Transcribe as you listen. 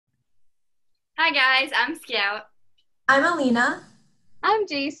Hi guys, I'm Scout, I'm Alina. I'm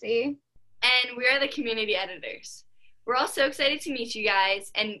JC. and we are the community editors. We're all so excited to meet you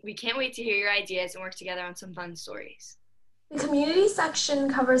guys, and we can't wait to hear your ideas and work together on some fun stories. The community section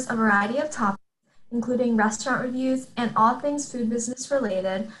covers a variety of topics, including restaurant reviews and all things food business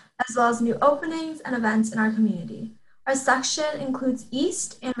related, as well as new openings and events in our community. Our section includes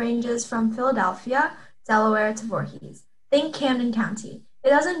East and ranges from Philadelphia, Delaware to Voorhees. Think Camden County. It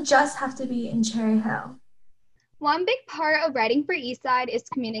doesn't just have to be in Cherry Hill. One big part of writing for Eastside is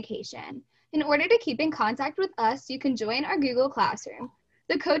communication. In order to keep in contact with us, you can join our Google Classroom.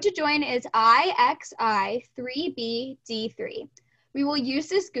 The code to join is IXI3BD3. We will use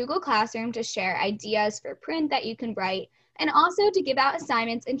this Google Classroom to share ideas for print that you can write and also to give out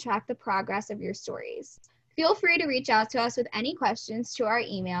assignments and track the progress of your stories. Feel free to reach out to us with any questions to our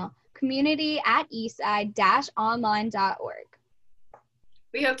email, community@eastside-online.org.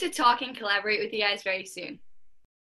 We hope to talk and collaborate with you guys very soon.